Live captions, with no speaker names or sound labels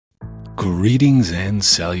Greetings and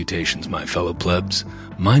salutations, my fellow plebs.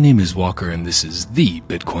 My name is Walker, and this is the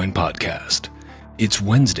Bitcoin Podcast. It's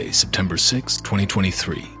Wednesday, September 6,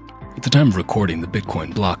 2023. At the time of recording, the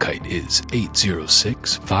Bitcoin block height is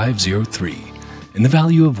 806,503, and the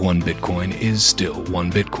value of one Bitcoin is still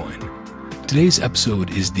one Bitcoin. Today's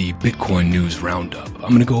episode is the Bitcoin News Roundup. I'm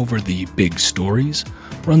going to go over the big stories,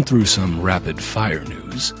 run through some rapid-fire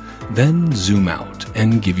news, then zoom out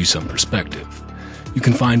and give you some perspective. You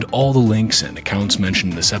can find all the links and accounts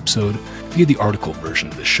mentioned in this episode via the article version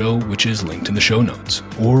of the show, which is linked in the show notes,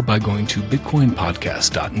 or by going to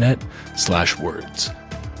bitcoinpodcast.net/words.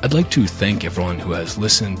 I'd like to thank everyone who has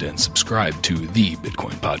listened and subscribed to the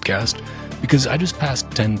Bitcoin Podcast, because I just passed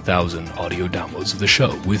 10,000 audio downloads of the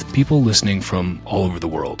show with people listening from all over the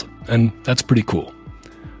world, and that's pretty cool.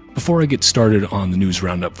 Before I get started on the news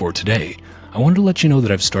roundup for today, I wanted to let you know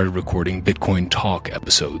that I've started recording Bitcoin Talk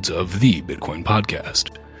episodes of the Bitcoin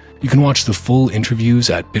Podcast. You can watch the full interviews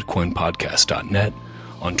at bitcoinpodcast.net,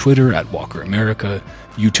 on Twitter at WalkerAmerica,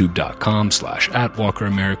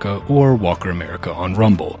 youtube.com/@WalkerAmerica, or WalkerAmerica on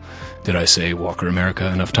Rumble. Did I say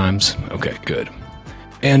WalkerAmerica enough times? Okay, good.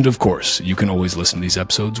 And of course, you can always listen to these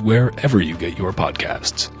episodes wherever you get your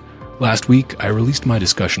podcasts. Last week, I released my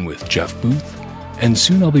discussion with Jeff Booth, and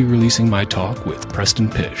soon I'll be releasing my talk with Preston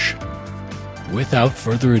Pish. Without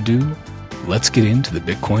further ado, let's get into the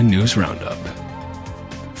Bitcoin News Roundup.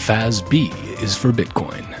 FASB is for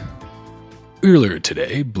Bitcoin. Earlier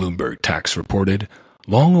today, Bloomberg Tax reported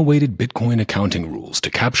long-awaited Bitcoin accounting rules to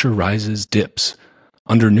capture rises dips.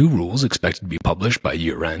 Under new rules expected to be published by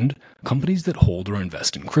year-end, companies that hold or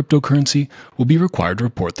invest in cryptocurrency will be required to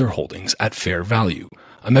report their holdings at fair value,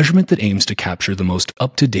 a measurement that aims to capture the most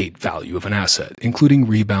up-to-date value of an asset, including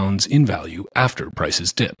rebounds in value after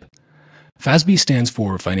prices dip. FASB stands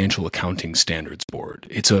for Financial Accounting Standards Board.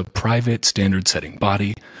 It's a private standard-setting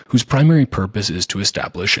body whose primary purpose is to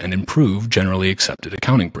establish and improve generally accepted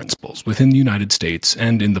accounting principles within the United States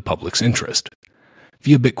and in the public's interest.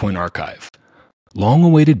 Via Bitcoin Archive,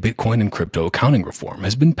 long-awaited Bitcoin and crypto accounting reform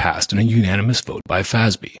has been passed in a unanimous vote by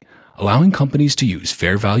FASB, allowing companies to use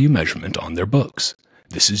fair value measurement on their books.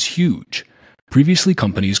 This is huge. Previously,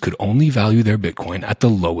 companies could only value their Bitcoin at the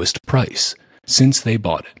lowest price, since they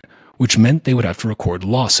bought it, which meant they would have to record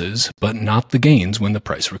losses, but not the gains when the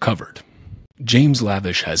price recovered. James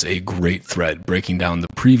Lavish has a great thread breaking down the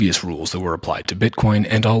previous rules that were applied to Bitcoin,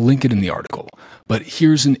 and I'll link it in the article. But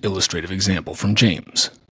here's an illustrative example from James.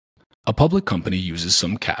 A public company uses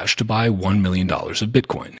some cash to buy $1 million of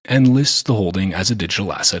Bitcoin and lists the holding as a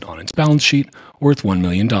digital asset on its balance sheet worth $1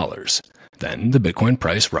 million. Then the Bitcoin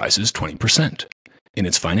price rises 20%. In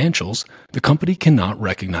its financials, the company cannot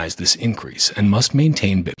recognize this increase and must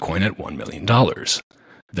maintain Bitcoin at $1 million.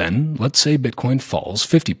 Then, let's say Bitcoin falls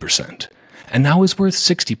 50%, and now is worth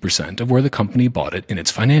 60% of where the company bought it in its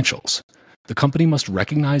financials. The company must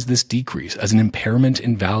recognize this decrease as an impairment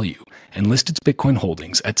in value and list its Bitcoin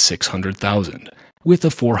holdings at $600,000, with a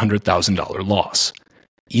 $400,000 loss.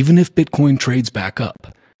 Even if Bitcoin trades back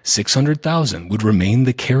up, $600,000 would remain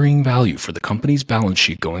the carrying value for the company's balance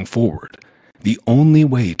sheet going forward. The only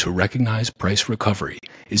way to recognize price recovery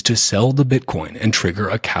is to sell the Bitcoin and trigger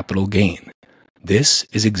a capital gain. This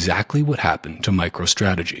is exactly what happened to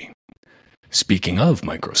MicroStrategy. Speaking of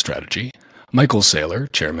MicroStrategy, Michael Saylor,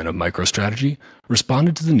 chairman of MicroStrategy,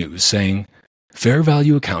 responded to the news saying, "Fair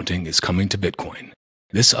value accounting is coming to Bitcoin.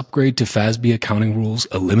 This upgrade to FASB accounting rules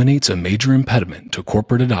eliminates a major impediment to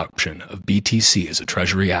corporate adoption of BTC as a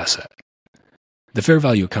treasury asset." The fair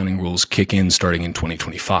value accounting rules kick in starting in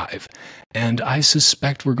 2025, and I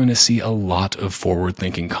suspect we're going to see a lot of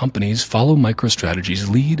forward-thinking companies follow MicroStrategy's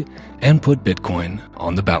lead and put Bitcoin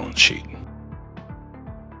on the balance sheet.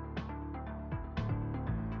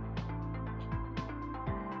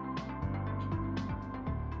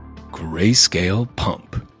 Grayscale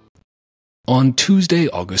pump. On Tuesday,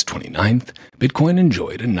 August 29th, Bitcoin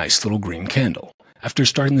enjoyed a nice little green candle. After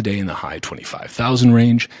starting the day in the high 25,000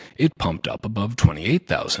 range, it pumped up above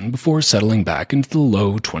 28,000 before settling back into the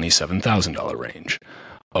low $27,000 range.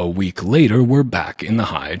 A week later, we're back in the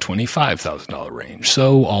high $25,000 range,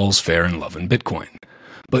 so all's fair in love in Bitcoin.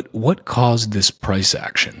 But what caused this price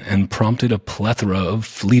action and prompted a plethora of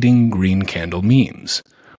fleeting green candle memes?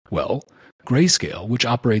 Well, Grayscale, which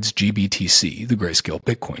operates GBTC, the Grayscale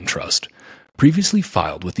Bitcoin Trust, previously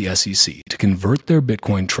filed with the SEC to convert their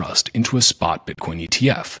Bitcoin trust into a spot Bitcoin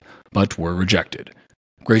ETF, but were rejected.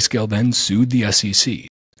 Grayscale then sued the SEC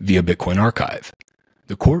via Bitcoin Archive.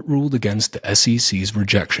 The court ruled against the SEC's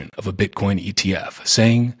rejection of a Bitcoin ETF,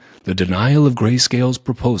 saying the denial of Grayscale's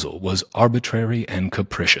proposal was arbitrary and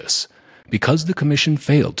capricious. because the Commission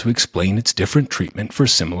failed to explain its different treatment for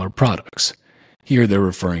similar products. Here they're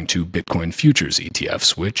referring to Bitcoin futures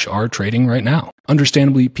ETFs, which are trading right now.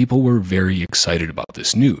 Understandably, people were very excited about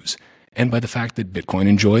this news, and by the fact that Bitcoin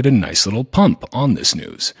enjoyed a nice little pump on this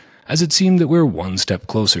news, as it seemed that we're one step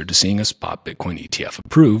closer to seeing a spot Bitcoin ETF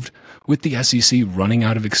approved, with the SEC running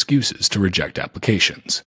out of excuses to reject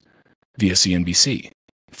applications. Via CNBC,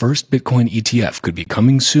 first Bitcoin ETF could be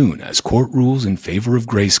coming soon as court rules in favor of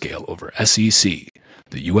Grayscale over SEC.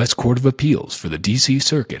 The U.S. Court of Appeals for the D.C.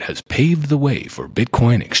 Circuit has paved the way for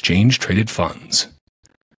Bitcoin exchange-traded funds.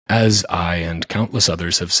 As I and countless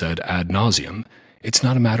others have said ad nauseum, it's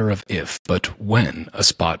not a matter of if, but when a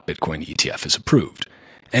spot Bitcoin ETF is approved.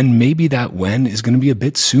 And maybe that when is going to be a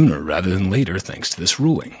bit sooner rather than later thanks to this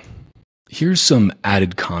ruling. Here's some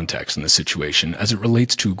added context in the situation as it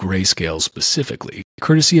relates to Grayscale specifically,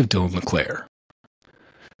 courtesy of Dylan LeClaire.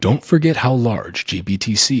 Don't forget how large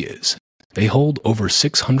GBTC is. They hold over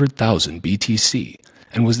 600,000 BTC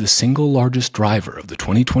and was the single largest driver of the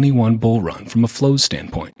 2021 bull run from a flows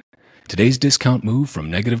standpoint. Today's discount move from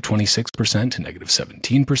negative 26% to negative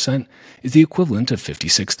 17% is the equivalent of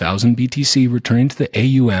 56,000 BTC returning to the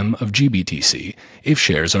AUM of GBTC if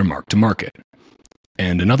shares are marked to market.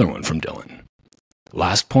 And another one from Dylan.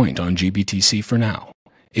 Last point on GBTC for now.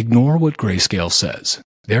 Ignore what Grayscale says.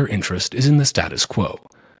 Their interest is in the status quo.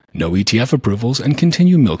 No ETF approvals and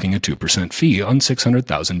continue milking a 2% fee on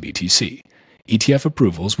 600,000 BTC. ETF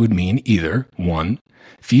approvals would mean either 1.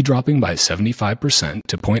 Fee dropping by 75%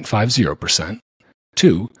 to 0.50%,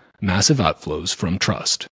 2. Massive outflows from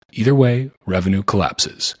trust. Either way, revenue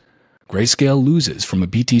collapses. Grayscale loses from a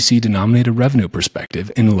BTC-denominated revenue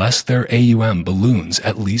perspective unless their AUM balloons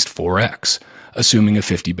at least 4x, assuming a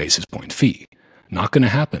 50 basis point fee. Not going to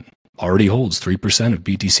happen. Already holds 3% of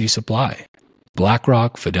BTC supply.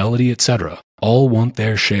 BlackRock, Fidelity, etc. all want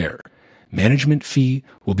their share. Management fee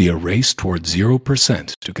will be a race towards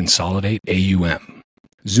 0% to consolidate AUM.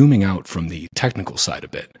 Zooming out from the technical side a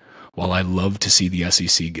bit, while I love to see the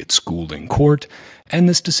SEC get schooled in court, and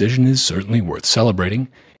this decision is certainly worth celebrating,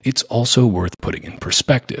 it's also worth putting in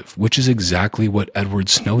perspective, which is exactly what Edward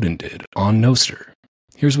Snowden did on Nostr.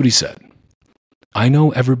 Here's what he said. I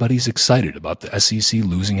know everybody's excited about the SEC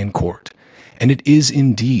losing in court, and it is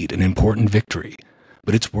indeed an important victory,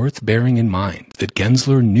 but it's worth bearing in mind that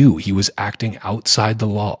Gensler knew he was acting outside the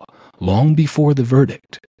law long before the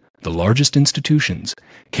verdict. The largest institutions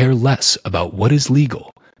care less about what is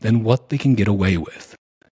legal than what they can get away with.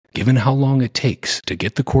 Given how long it takes to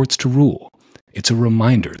get the courts to rule, it's a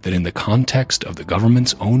reminder that in the context of the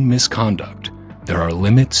government's own misconduct, there are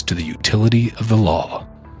limits to the utility of the law.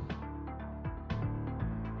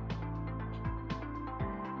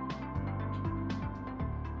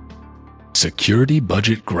 Security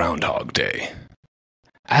Budget Groundhog Day.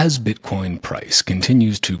 As Bitcoin price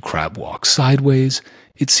continues to crab walk sideways,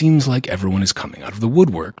 it seems like everyone is coming out of the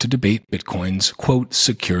woodwork to debate Bitcoin's, quote,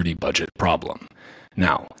 security budget problem.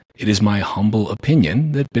 Now, it is my humble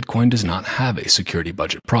opinion that Bitcoin does not have a security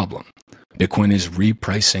budget problem. Bitcoin is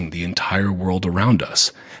repricing the entire world around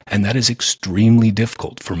us, and that is extremely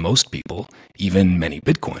difficult for most people, even many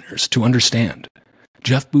Bitcoiners, to understand.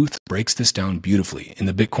 Jeff Booth breaks this down beautifully in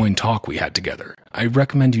the Bitcoin talk we had together. I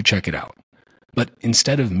recommend you check it out. But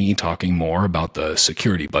instead of me talking more about the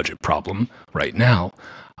security budget problem right now,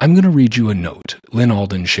 I'm going to read you a note Lynn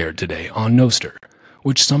Alden shared today on Nostr,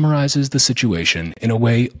 which summarizes the situation in a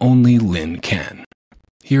way only Lynn can.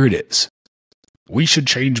 Here it is. We should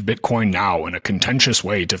change Bitcoin now in a contentious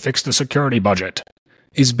way to fix the security budget,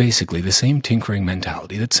 is basically the same tinkering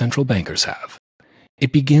mentality that central bankers have.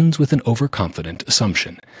 It begins with an overconfident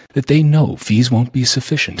assumption that they know fees won't be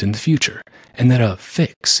sufficient in the future and that a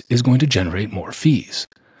fix is going to generate more fees.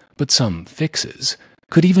 But some fixes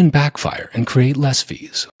could even backfire and create less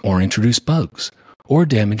fees, or introduce bugs, or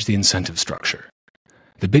damage the incentive structure.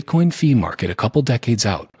 The Bitcoin fee market a couple decades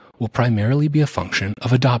out will primarily be a function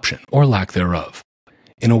of adoption or lack thereof.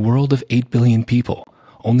 In a world of 8 billion people,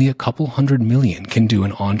 only a couple 100 million can do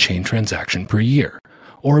an on-chain transaction per year,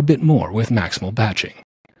 or a bit more with maximal batching.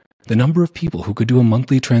 The number of people who could do a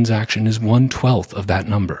monthly transaction is 1/12 of that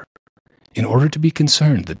number. In order to be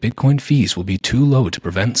concerned that Bitcoin fees will be too low to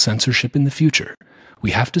prevent censorship in the future,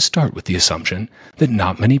 we have to start with the assumption that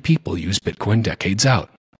not many people use Bitcoin decades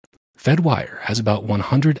out. FedWire has about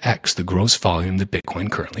 100x the gross volume that Bitcoin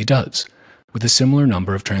currently does, with a similar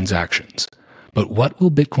number of transactions. But what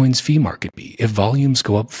will Bitcoin's fee market be if volumes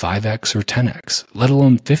go up 5x or 10x, let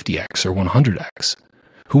alone 50x or 100x?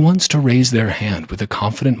 Who wants to raise their hand with a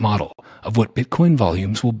confident model of what Bitcoin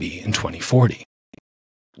volumes will be in 2040?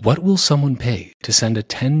 What will someone pay to send a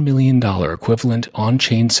 $10 million equivalent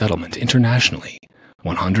on-chain settlement internationally?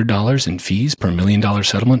 $100 in fees per $1 million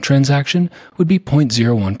settlement transaction would be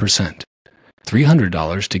 0.01%.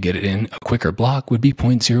 $300 to get it in a quicker block would be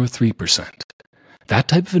 0.03%. That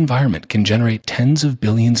type of environment can generate tens of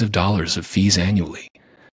billions of dollars of fees annually.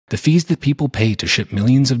 The fees that people pay to ship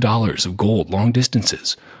millions of dollars of gold long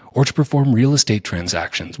distances or to perform real estate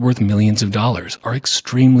transactions worth millions of dollars are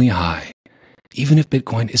extremely high. Even if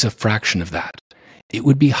Bitcoin is a fraction of that, it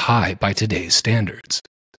would be high by today's standards.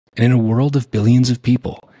 And in a world of billions of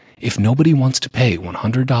people, if nobody wants to pay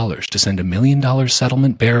 $100 to send $1 million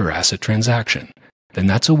settlement bearer asset transaction, then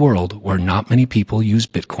that's a world where not many people use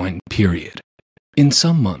Bitcoin, period. In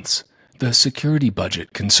some months, the security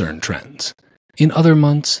budget concern trends. In other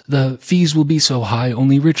months, the fees will be so high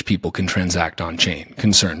only rich people can transact on-chain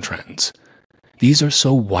concern trends. These are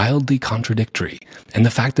so wildly contradictory, and the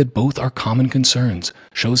fact that both are common concerns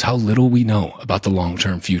shows how little we know about the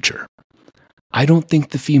long-term future. I don't think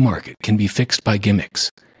the fee market can be fixed by gimmicks.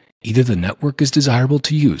 Either the network is desirable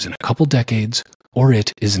to use in a couple decades, or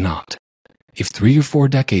it is not. If 3 or 4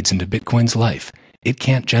 decades into Bitcoin's life, it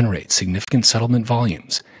can't generate significant settlement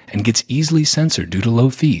volumes and gets easily censored due to low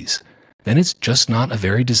fees, then it's just not a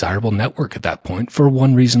very desirable network at that point for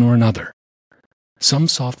one reason or another. Some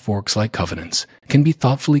soft forks like Covenants can be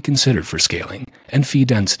thoughtfully considered for scaling and fee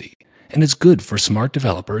density, and it's good for smart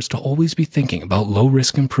developers to always be thinking about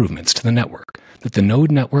low-risk improvements to the network that the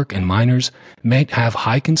node network and miners might have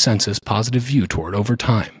high consensus positive view toward over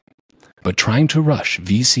time. But trying to rush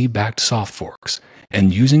VC-backed soft forks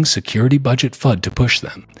and using security budget FUD to push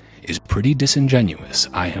them is pretty disingenuous,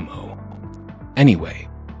 IMO. Anyway,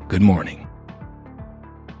 good morning.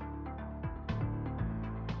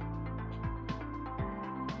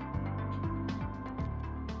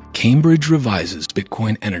 Cambridge revises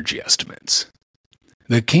Bitcoin energy estimates.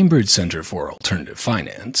 The Cambridge Center for Alternative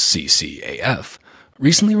Finance, CCAF,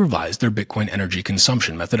 recently revised their Bitcoin energy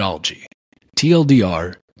consumption methodology.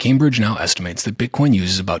 TLDR, Cambridge now estimates that Bitcoin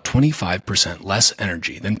uses about 25% less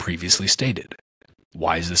energy than previously stated.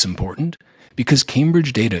 Why is this important? Because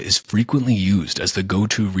Cambridge data is frequently used as the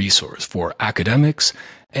go-to resource for academics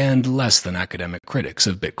and less than academic critics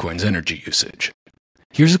of Bitcoin's energy usage.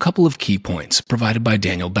 Here's a couple of key points provided by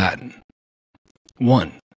Daniel Batten.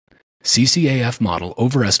 1. CCAF model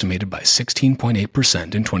overestimated by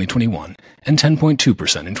 16.8% in 2021 and 10.2% in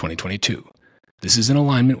 2022. This is in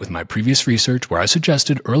alignment with my previous research where I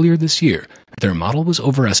suggested earlier this year that their model was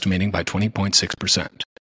overestimating by 20.6%.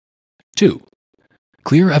 2.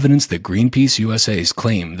 Clear evidence that Greenpeace USA's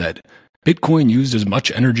claim that Bitcoin used as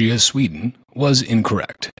much energy as Sweden was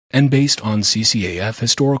incorrect and based on CCAF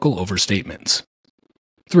historical overstatements.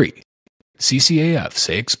 3. CCAF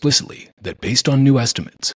say explicitly that based on new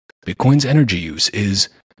estimates, Bitcoin's energy use is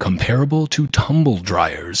comparable to tumble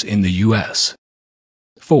dryers in the US.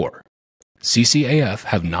 4. CCAF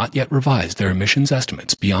have not yet revised their emissions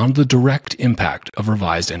estimates beyond the direct impact of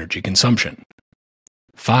revised energy consumption.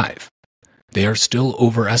 5. They are still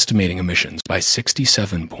overestimating emissions by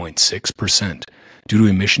 67.6% due to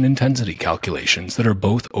emission intensity calculations that are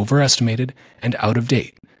both overestimated and out of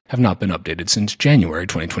date, have not been updated since January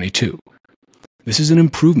 2022. This is an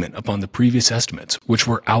improvement upon the previous estimates, which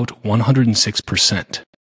were out 106%.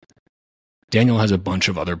 Daniel has a bunch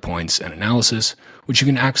of other points and analysis, which you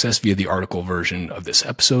can access via the article version of this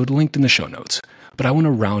episode linked in the show notes, but I want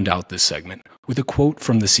to round out this segment with a quote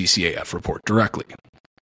from the CCAF report directly.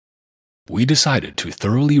 We decided to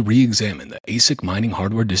thoroughly re-examine the ASIC mining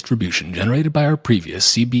hardware distribution generated by our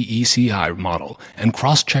previous CBECI model and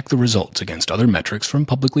cross-check the results against other metrics from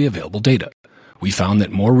publicly available data. We found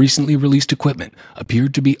that more recently released equipment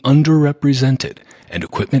appeared to be underrepresented, and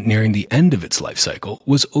equipment nearing the end of its life cycle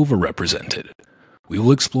was overrepresented. We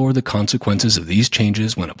will explore the consequences of these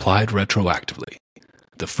changes when applied retroactively.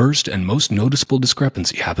 The first and most noticeable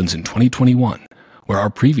discrepancy happens in 2021, where our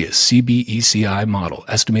previous CBECI model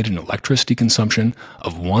estimated an electricity consumption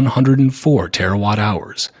of 104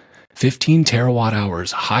 terawatt-hours, 15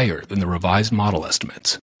 terawatt-hours higher than the revised model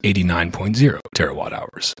estimates, 89.0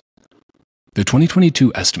 terawatt-hours. The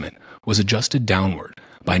 2022 estimate was adjusted downward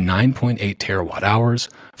by 9.8 terawatt-hours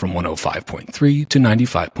from 105.3 to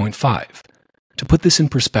 95.5. To put this in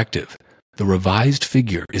perspective, the revised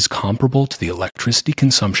figure is comparable to the electricity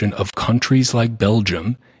consumption of countries like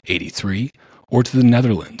Belgium, 83, or to the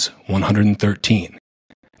Netherlands, 113.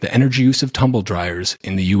 The energy use of tumble dryers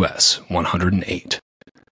in the US, 108.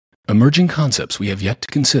 Emerging concepts we have yet to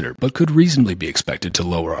consider but could reasonably be expected to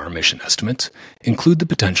lower our emission estimates include the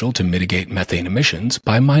potential to mitigate methane emissions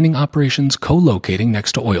by mining operations co-locating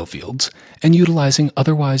next to oil fields and utilizing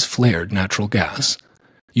otherwise flared natural gas,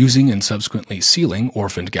 using and subsequently sealing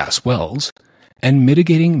orphaned gas wells, and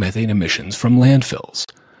mitigating methane emissions from landfills,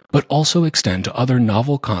 but also extend to other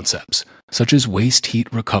novel concepts such as waste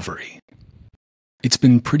heat recovery. It's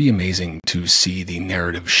been pretty amazing to see the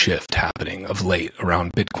narrative shift happening of late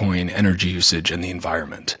around Bitcoin, energy usage, and the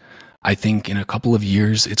environment. I think in a couple of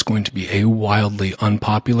years it's going to be a wildly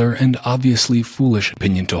unpopular and obviously foolish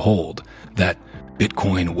opinion to hold that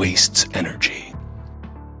Bitcoin wastes energy.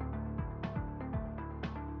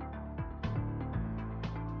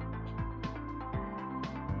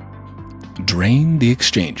 Drain the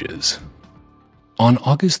exchanges. On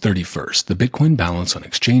August 31st, the Bitcoin balance on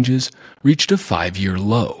exchanges reached a 5-year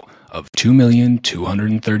low of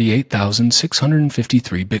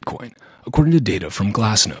 2,238,653 Bitcoin, according to data from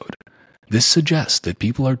Glassnode. This suggests that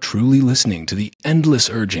people are truly listening to the endless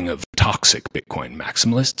urging of toxic Bitcoin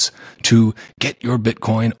maximalists to get your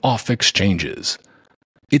Bitcoin off exchanges.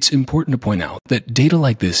 It's important to point out that data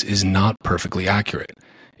like this is not perfectly accurate.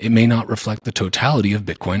 It may not reflect the totality of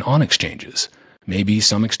Bitcoin on exchanges. Maybe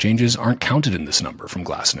some exchanges aren't counted in this number from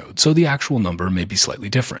Glassnode, so the actual number may be slightly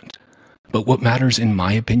different. But what matters, in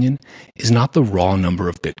my opinion, is not the raw number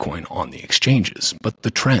of Bitcoin on the exchanges, but the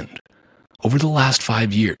trend. Over the last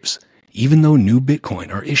 5 years, even though new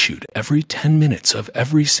Bitcoin are issued every 10 minutes of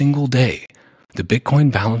every single day, the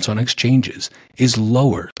Bitcoin balance on exchanges is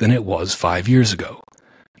lower than it was 5 years ago.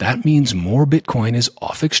 That means more Bitcoin is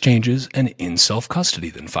off exchanges and in self-custody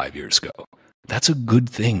than 5 years ago. That's a good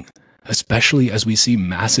thing, especially as we see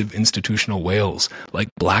massive institutional whales like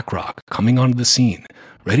BlackRock coming onto the scene,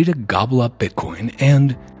 ready to gobble up Bitcoin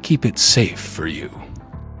and keep it safe for you.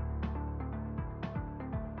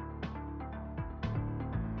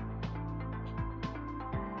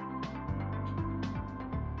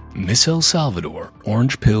 Miss El Salvador,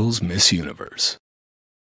 Orange Pills Miss Universe.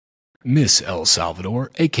 Miss El Salvador,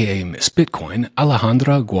 aka Miss Bitcoin,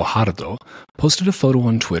 Alejandra Guajardo, posted a photo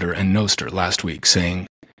on Twitter and Nostr last week saying,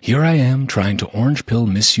 "Here I am trying to orange pill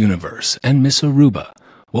Miss Universe and Miss Aruba.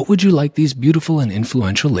 What would you like these beautiful and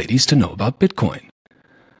influential ladies to know about Bitcoin?"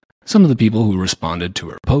 Some of the people who responded to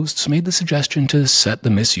her posts made the suggestion to set the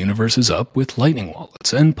Miss Universes up with Lightning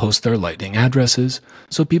wallets and post their Lightning addresses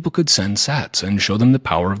so people could send sats and show them the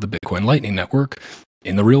power of the Bitcoin Lightning Network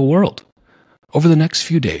in the real world. Over the next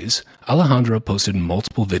few days, Alejandra posted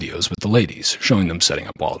multiple videos with the ladies, showing them setting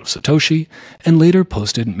up Wallet of Satoshi, and later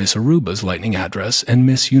posted Miss Aruba's Lightning address and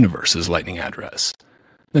Miss Universe's Lightning address.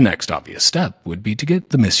 The next obvious step would be to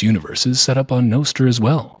get the Miss Universes set up on Nostr as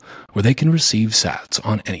well, where they can receive sats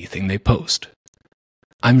on anything they post.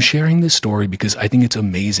 I'm sharing this story because I think it's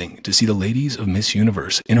amazing to see the ladies of Miss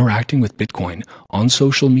Universe interacting with Bitcoin on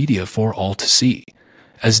social media for all to see.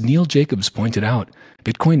 As Neil Jacobs pointed out,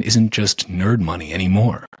 Bitcoin isn't just nerd money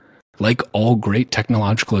anymore. Like all great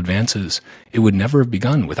technological advances, it would never have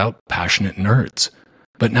begun without passionate nerds.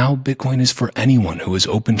 But now Bitcoin is for anyone who is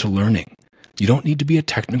open to learning. You don't need to be a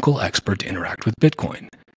technical expert to interact with Bitcoin.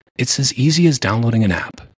 It's as easy as downloading an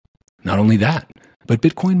app. Not only that, but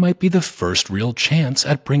Bitcoin might be the first real chance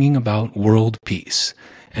at bringing about world peace.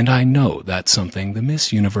 And I know that's something the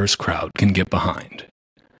Miss Universe crowd can get behind.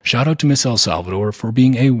 Shout out to Miss El Salvador for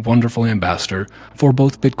being a wonderful ambassador for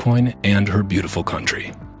both Bitcoin and her beautiful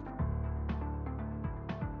country.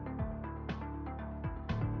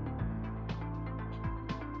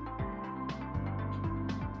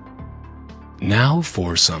 Now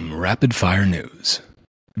for some rapid-fire news.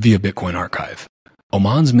 Via Bitcoin Archive,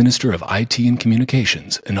 Oman's Minister of IT and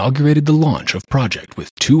Communications inaugurated the launch of project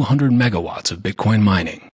with 200 megawatts of Bitcoin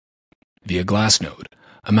mining. Via Glassnode,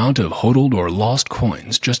 amount of hodled or lost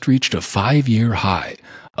coins just reached a 5-year high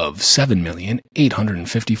of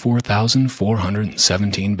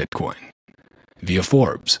 7,854,417 Bitcoin. Via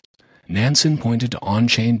Forbes, Nansen pointed to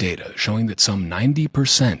on-chain data showing that some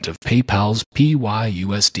 90% of PayPal's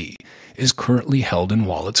PYUSD is currently held in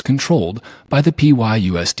wallets controlled by the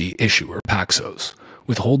PYUSD issuer Paxos,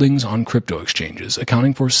 with holdings on crypto exchanges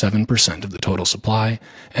accounting for 7% of the total supply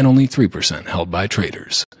and only 3% held by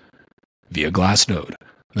traders. Via Glassnode,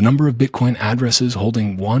 the number of Bitcoin addresses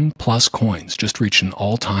holding 1+ coins just reached an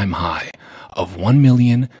all-time high of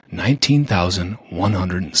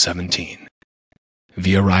 1,019,117.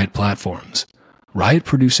 Via Riot Platforms, Riot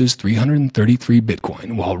produces 333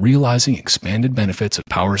 Bitcoin while realizing expanded benefits of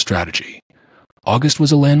power strategy. August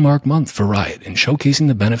was a landmark month for Riot in showcasing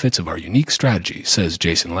the benefits of our unique strategy, says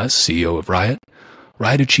Jason Les, CEO of Riot.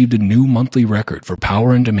 Riot achieved a new monthly record for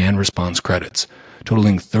power and demand response credits,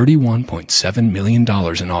 totaling $31.7 million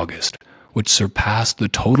in August, which surpassed the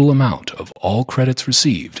total amount of all credits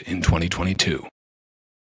received in 2022.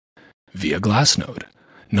 Via Glassnode,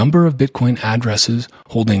 Number of Bitcoin addresses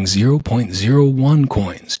holding 0.01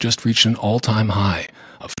 coins just reached an all-time high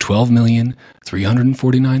of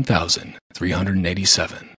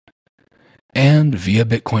 12,349,387. And via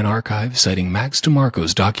Bitcoin Archive citing Max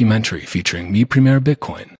DeMarco's documentary featuring Mi Primer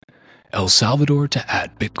Bitcoin, El Salvador to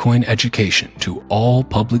add Bitcoin education to all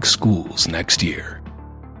public schools next year.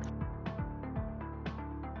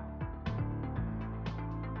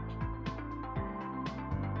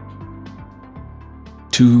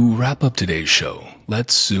 To wrap up today's show,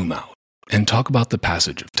 let's zoom out and talk about the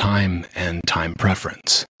passage of time and time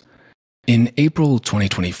preference. In April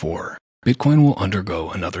 2024, Bitcoin will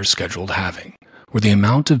undergo another scheduled halving, where the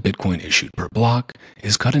amount of Bitcoin issued per block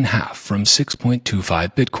is cut in half from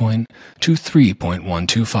 6.25 Bitcoin to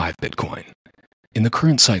 3.125 Bitcoin. In the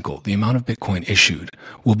current cycle, the amount of Bitcoin issued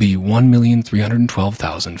will be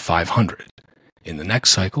 1,312,500. In the next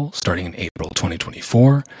cycle, starting in April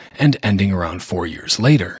 2024 and ending around 4 years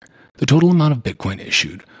later, the total amount of Bitcoin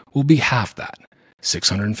issued will be half that,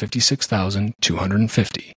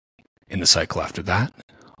 656,250. In the cycle after that,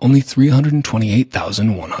 only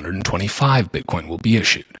 328,125 Bitcoin will be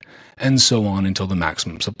issued, and so on until the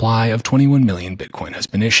maximum supply of 21 million Bitcoin has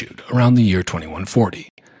been issued around the year 2140.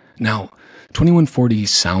 Now, 2140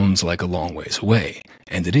 sounds like a long ways away,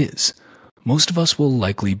 and it is. Most of us will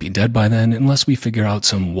likely be dead by then unless we figure out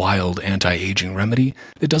some wild anti-aging remedy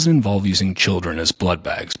that doesn't involve using children as blood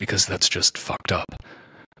bags, because that's just fucked up.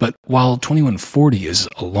 But while 2140 is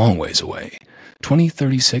a long ways away,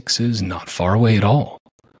 2036 is not far away at all.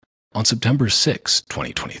 On September 6,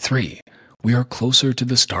 2023, we are closer to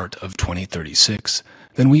the start of 2036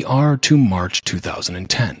 than we are to March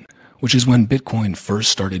 2010, which is when Bitcoin first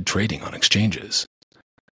started trading on exchanges.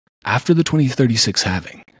 After the 2036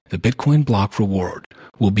 halving, the Bitcoin block reward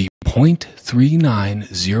will be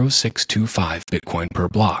 0.390625 Bitcoin per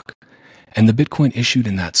block, and the Bitcoin issued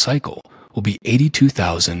in that cycle will be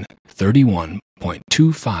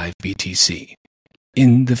 82,031.25 BTC.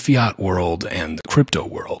 In the fiat world and the crypto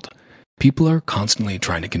world, people are constantly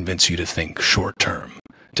trying to convince you to think short-term,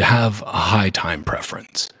 to have a high time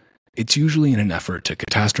preference. It's usually in an effort to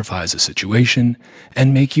catastrophize a situation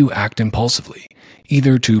and make you act impulsively,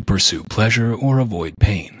 either to pursue pleasure or avoid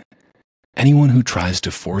pain. Anyone who tries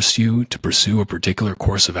to force you to pursue a particular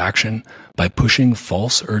course of action by pushing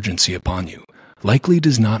false urgency upon you likely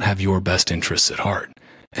does not have your best interests at heart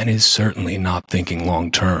and is certainly not thinking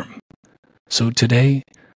long-term. So today,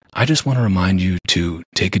 I just want to remind you to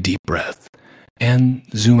take a deep breath and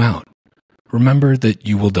zoom out. Remember that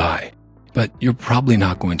you will die, but you're probably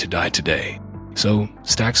not going to die today. So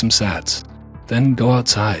stack some sats, then go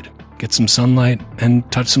outside, get some sunlight, and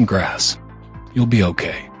touch some grass. You'll be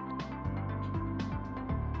okay.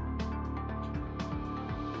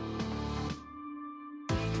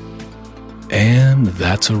 And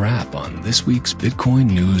that's a wrap on this week's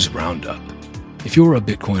Bitcoin News Roundup. If you're a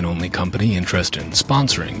Bitcoin-only company interested in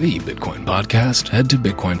sponsoring the Bitcoin Podcast, head to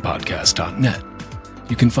bitcoinpodcast.net.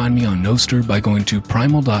 You can find me on Nostr by going to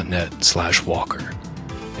primal.net/walker.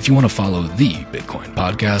 If you want to follow the Bitcoin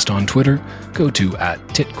Podcast on Twitter, go to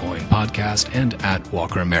 @TitcoinPodcast and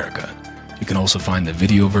 @WalkerAmerica. You can also find the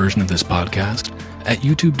video version of this podcast at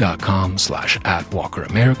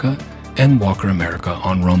youtube.com/@WalkerAmerica and WalkerAmerica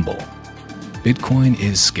on Rumble. Bitcoin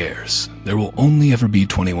is scarce. There will only ever be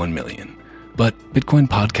 21 million. But Bitcoin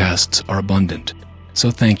podcasts are abundant.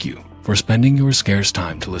 So thank you for spending your scarce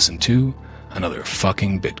time to listen to another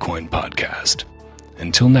fucking Bitcoin podcast.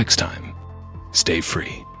 Until next time, stay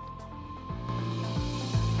free.